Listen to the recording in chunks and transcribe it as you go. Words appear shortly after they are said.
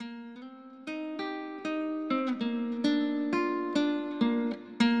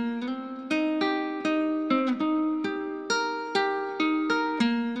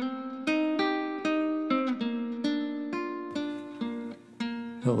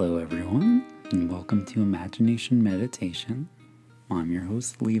Hello, everyone, and welcome to Imagination Meditation. I'm your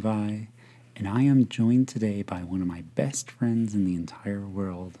host, Levi, and I am joined today by one of my best friends in the entire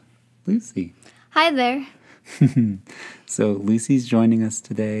world, Lucy. Hi there. So, Lucy's joining us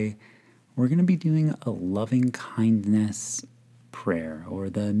today. We're going to be doing a loving kindness prayer, or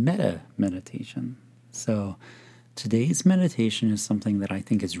the metta meditation. So, today's meditation is something that I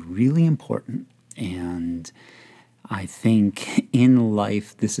think is really important, and I think in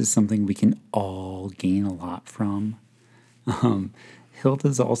life, this is something we can all gain a lot from.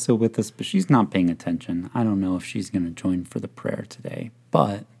 Hilda's also with us, but she's not paying attention. I don't know if she's going to join for the prayer today,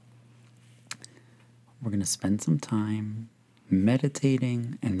 but we're going to spend some time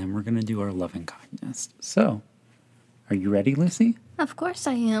meditating, and then we're going to do our loving kindness. So, are you ready, Lucy? Of course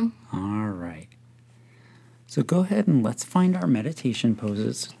I am. All right. So go ahead and let's find our meditation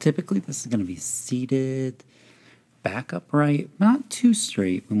poses. Typically, this is going to be seated, back upright, not too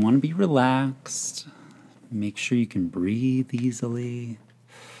straight. We want to be relaxed. Make sure you can breathe easily.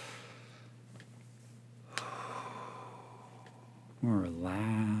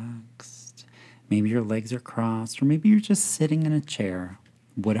 Relaxed. Maybe your legs are crossed, or maybe you're just sitting in a chair.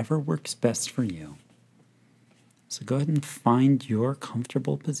 Whatever works best for you. So go ahead and find your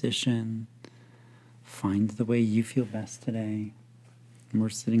comfortable position. Find the way you feel best today. And we're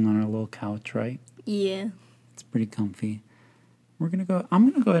sitting on our little couch, right? Yeah. It's pretty comfy. I'm going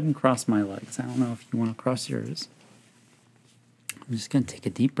to go ahead and cross my legs. I don't know if you want to cross yours. I'm just going to take a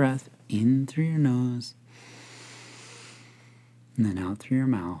deep breath in through your nose and then out through your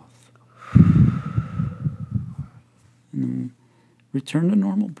mouth. And then return to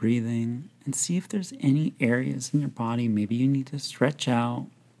normal breathing and see if there's any areas in your body maybe you need to stretch out.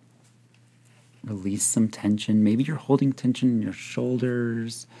 Release some tension. Maybe you're holding tension in your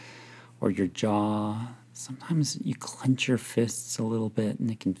shoulders or your jaw. Sometimes you clench your fists a little bit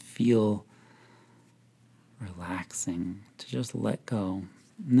and it can feel relaxing to just let go.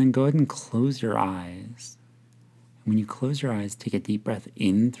 And then go ahead and close your eyes. When you close your eyes, take a deep breath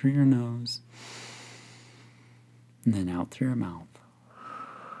in through your nose and then out through your mouth.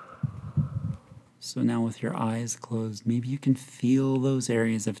 So now with your eyes closed, maybe you can feel those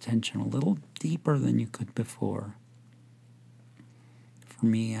areas of tension a little deeper than you could before. For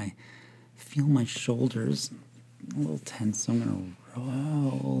me, I feel my shoulders a little tense, so I'm going to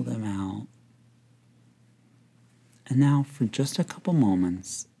roll them out. And now for just a couple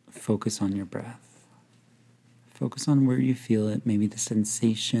moments, focus on your breath. Focus on where you feel it, maybe the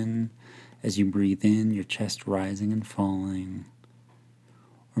sensation as you breathe in, your chest rising and falling.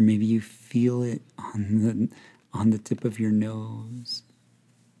 Or maybe you feel it on the tip of your nose.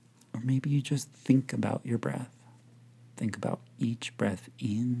 Or maybe you just think about your breath. Think about each breath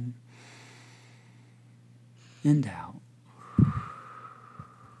in and out.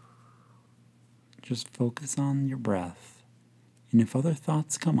 Just focus on your breath. And if other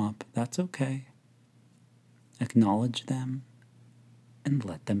thoughts come up, that's okay. Acknowledge them and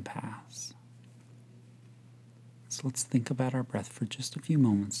let them pass. So let's think about our breath for just a few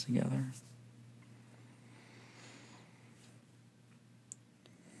moments together.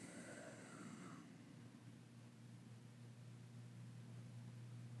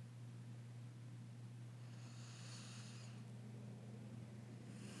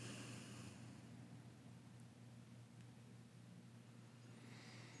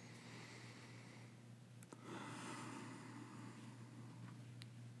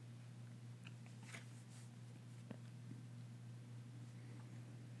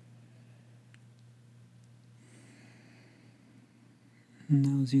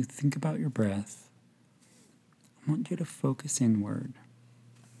 Now, as you think about your breath, I want you to focus inward.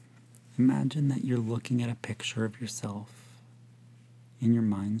 Imagine that you're looking at a picture of yourself in your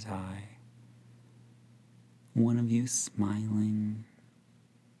mind's eye. One of you smiling.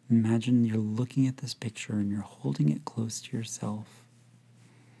 Imagine you're looking at this picture and you're holding it close to yourself.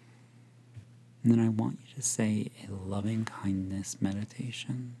 And then I want you to say a loving kindness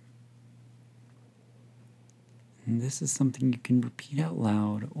meditation. And this is something you can repeat out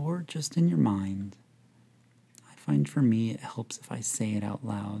loud or just in your mind. I find for me it helps if I say it out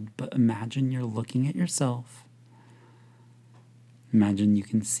loud, but imagine you're looking at yourself. Imagine you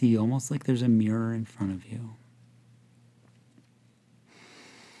can see almost like there's a mirror in front of you.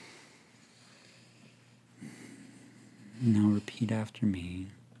 Now repeat after me.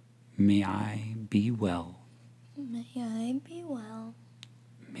 May I be well. May I be well.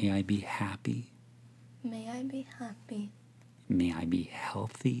 May I be happy. May I be happy. May I be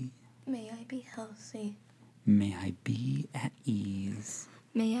healthy. May I be healthy. May I be at ease.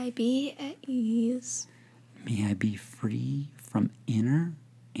 May I be at ease. May I be free from inner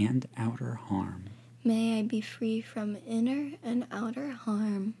and outer harm. May I be free from inner and outer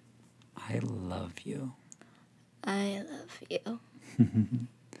harm. I love you. I love you.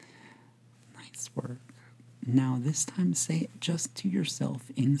 Nice work. Now, this time say it just to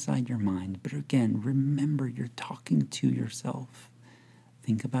yourself inside your mind. But again, remember you're talking to yourself.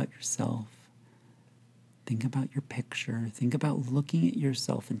 Think about yourself. Think about your picture. Think about looking at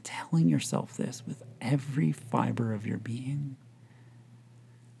yourself and telling yourself this with every fiber of your being.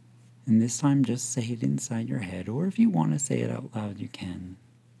 And this time, just say it inside your head. Or if you want to say it out loud, you can.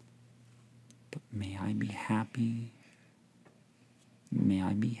 But may I be happy. May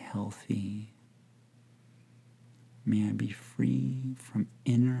I be healthy. May I be free from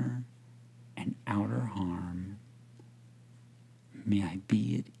inner and outer harm. May I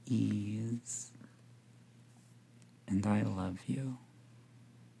be at ease. And I love you.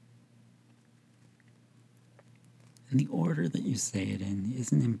 And the order that you say it in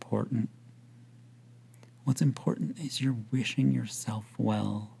isn't important. What's important is you're wishing yourself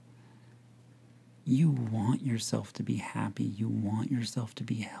well. You want yourself to be happy. You want yourself to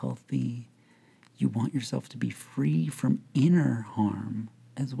be healthy. You want yourself to be free from inner harm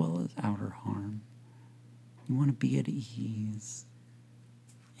as well as outer harm. You want to be at ease.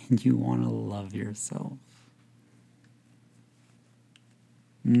 And you want to love yourself.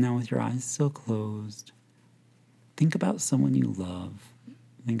 Now, with your eyes still closed, think about someone you love.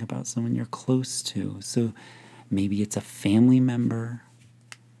 Think about someone you're close to. So maybe it's a family member.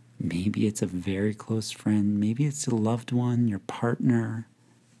 Maybe it's a very close friend. Maybe it's a loved one, your partner,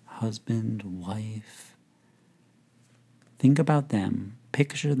 husband, wife. Think about them.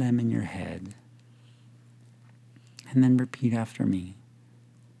 Picture them in your head. And then repeat after me.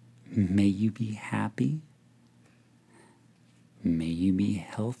 May you be happy. May you be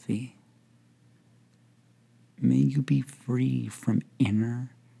healthy. May you be free from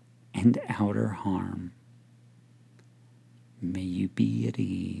inner and outer harm. May you be at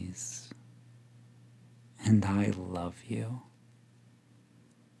ease. And I love you.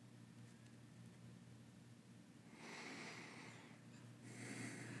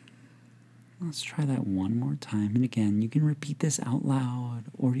 Let's try that one more time. And again, you can repeat this out loud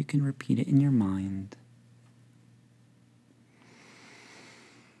or you can repeat it in your mind.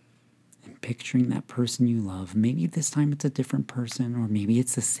 And picturing that person you love. Maybe this time it's a different person or maybe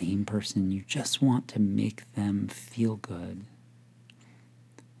it's the same person. You just want to make them feel good.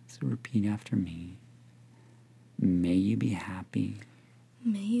 So repeat after me. May you be happy.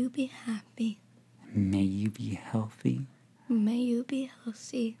 May you be happy. May you be healthy. May you be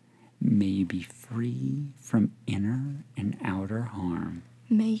healthy. May you be free from inner and outer harm.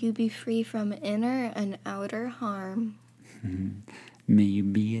 May you be free from inner and outer harm. May you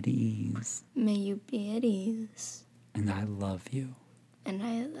be at ease. May you be at ease. And I love you. And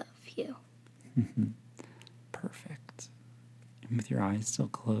I love you. Perfect. And with your eyes still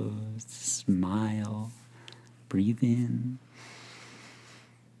closed, smile. Breathe in.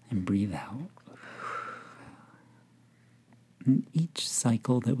 And breathe out. In each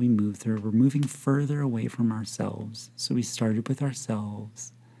cycle that we move through, we're moving further away from ourselves. So we started with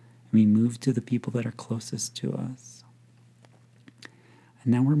ourselves, and we moved to the people that are closest to us.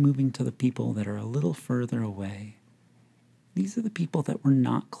 And now we're moving to the people that are a little further away. These are the people that we're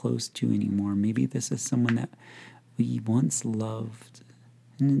not close to anymore. Maybe this is someone that we once loved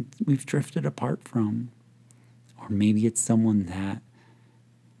and we've drifted apart from. Or maybe it's someone that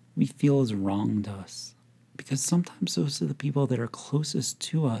we feel has wronged us. Because sometimes those are the people that are closest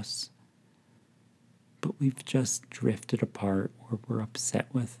to us, but we've just drifted apart or we're upset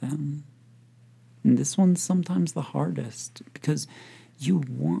with them. And this one's sometimes the hardest because you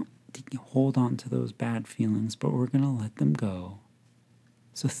want to hold on to those bad feelings, but we're going to let them go.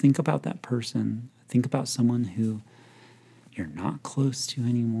 So think about that person. Think about someone who you're not close to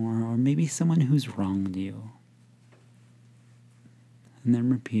anymore, or maybe someone who's wronged you. And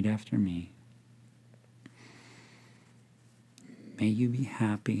then repeat after me. May you be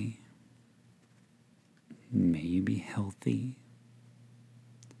happy. May you be healthy.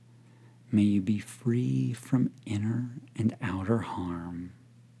 May you be free from inner and outer harm.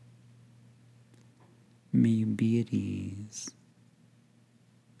 May you be at ease.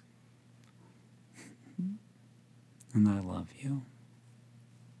 And I love you.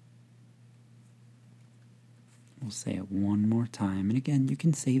 We'll say it one more time. And again, you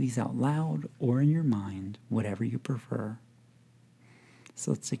can say these out loud or in your mind, whatever you prefer.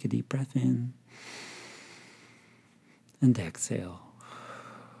 So let's take a deep breath in and exhale.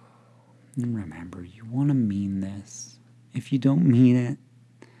 And remember, you want to mean this. If you don't mean it,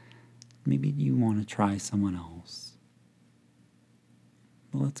 maybe you want to try someone else.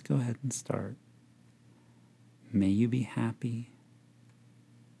 Well, let's go ahead and start. May you be happy.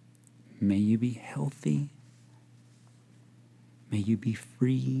 May you be healthy. May you be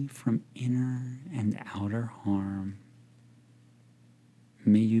free from inner and outer harm.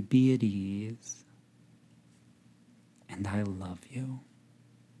 May you be at ease. And I love you.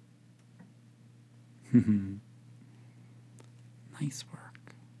 Nice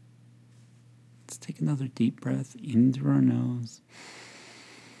work. Let's take another deep breath in through our nose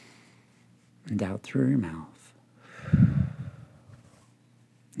and out through your mouth.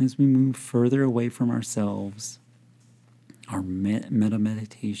 As we move further away from ourselves, our metta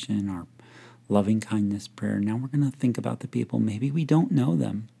meditation, our loving kindness prayer, now we're going to think about the people. Maybe we don't know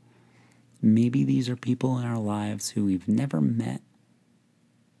them. Maybe these are people in our lives who we've never met.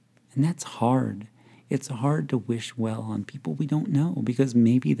 And that's hard. It's hard to wish well on people we don't know because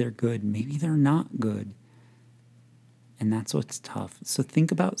maybe they're good, maybe they're not good. And that's what's tough. So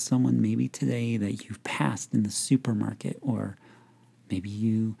think about someone maybe today that you've passed in the supermarket, or maybe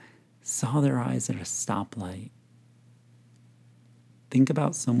you saw their eyes at a stoplight. Think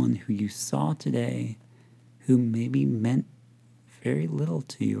about someone who you saw today who maybe meant very little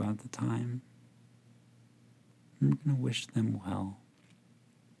to you at the time. I'm going to wish them well.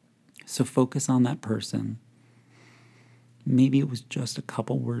 So focus on that person. Maybe it was just a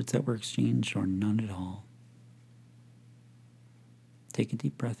couple words that were exchanged or none at all. Take a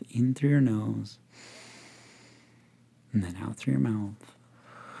deep breath in through your nose and then out through your mouth.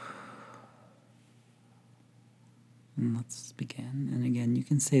 And let's begin. And again, you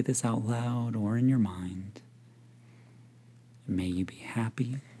can say this out loud or in your mind. May you be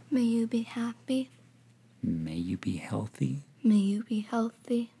happy. May you be happy. May you be healthy. May you be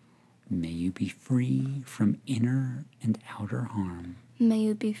healthy. May you be free from inner and outer harm. May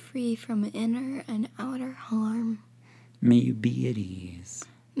you be free from inner and outer harm. May you be at ease.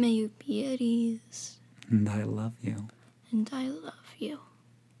 May you be at ease. And I love you. And I love you.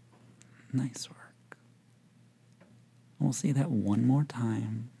 Nice work. We'll say that one more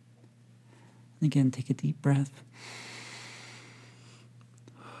time. And again, take a deep breath.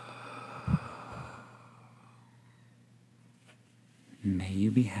 May you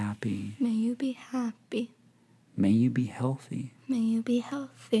be happy. May you be happy. May you be healthy. May you be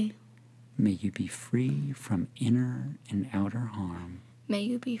healthy. May you be free from inner and outer harm. May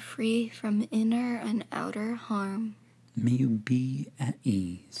you be free from inner and outer harm. May you be at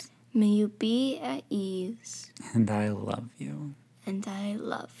ease. May you be at ease. And I love you. And I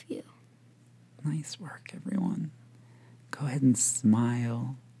love you. Nice work, everyone. Go ahead and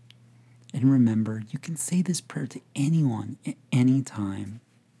smile. And remember, you can say this prayer to anyone at any time.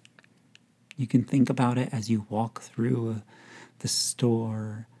 You can think about it as you walk through the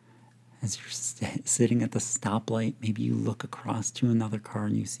store, as you're sitting at the stoplight. Maybe you look across to another car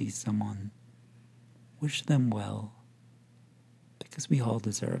and you see someone. Wish them well, because we all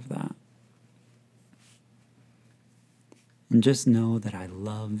deserve that. And just know that I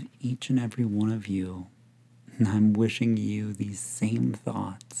love each and every one of you, and I'm wishing you these same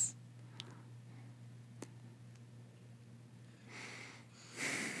thoughts.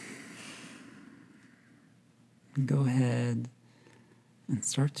 Go ahead and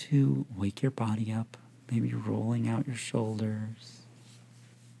start to wake your body up, maybe rolling out your shoulders,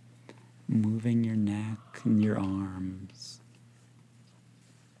 moving your neck and your arms.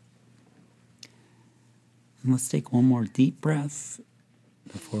 And let's take one more deep breath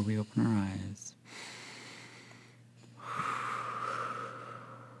before we open our eyes.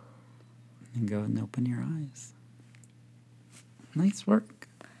 And go and open your eyes. Nice work.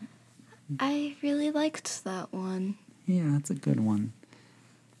 I really liked that one. Yeah, it's a good one.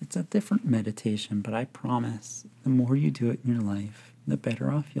 It's a different meditation, but I promise the more you do it in your life, the better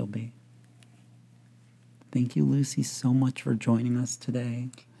off you'll be. Thank you, Lucy, so much for joining us today.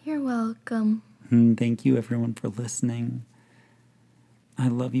 You're welcome. And thank you, everyone, for listening. I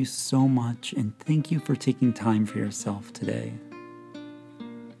love you so much, and thank you for taking time for yourself today.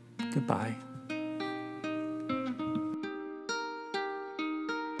 Goodbye.